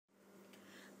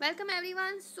Welcome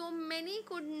everyone. So many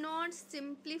could not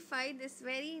simplify this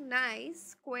very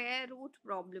nice square root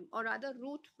problem or rather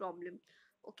root problem.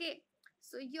 Okay.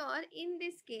 So here in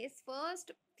this case,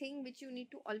 first thing which you need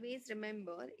to always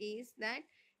remember is that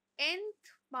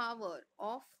nth power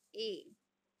of a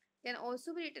can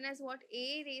also be written as what?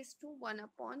 A raised to 1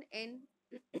 upon n.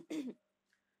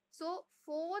 So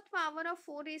fourth power of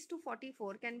 4 raised to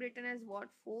 44 can be written as what?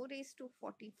 4 raised to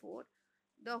 44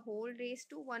 the whole raised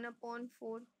to 1 upon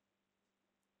 4,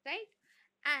 right?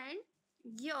 And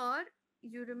here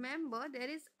you remember there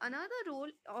is another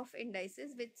rule of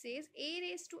indices which says a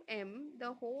raised to m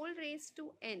the whole raised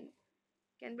to n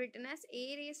can be written as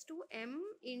a raised to m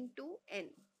into n.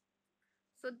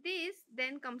 So this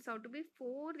then comes out to be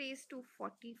 4 raised to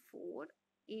 44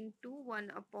 into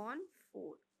 1 upon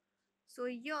 4. So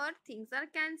here things are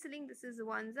cancelling. This is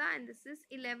 1 and this is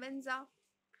 11 za.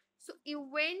 So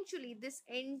eventually this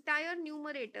entire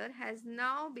numerator has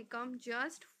now become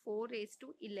just 4 raised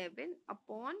to 11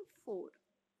 upon 4.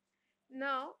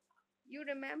 Now you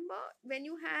remember when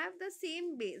you have the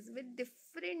same base with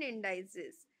different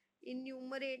indices in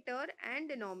numerator and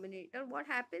denominator, what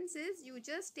happens is you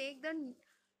just take the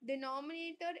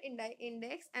denominator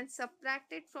index and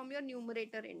subtract it from your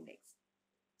numerator index.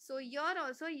 So here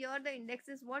also, here the index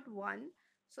is what? 1.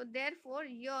 So therefore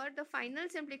here the final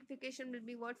simplification will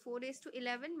be what? 4 raised to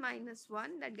 11 minus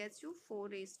 1, that gets you 4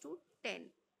 raised to 10.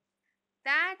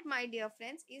 That, my dear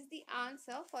friends, is the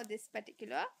answer for this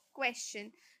particular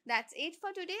question. That's it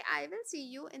for today. I will see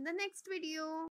you in the next video.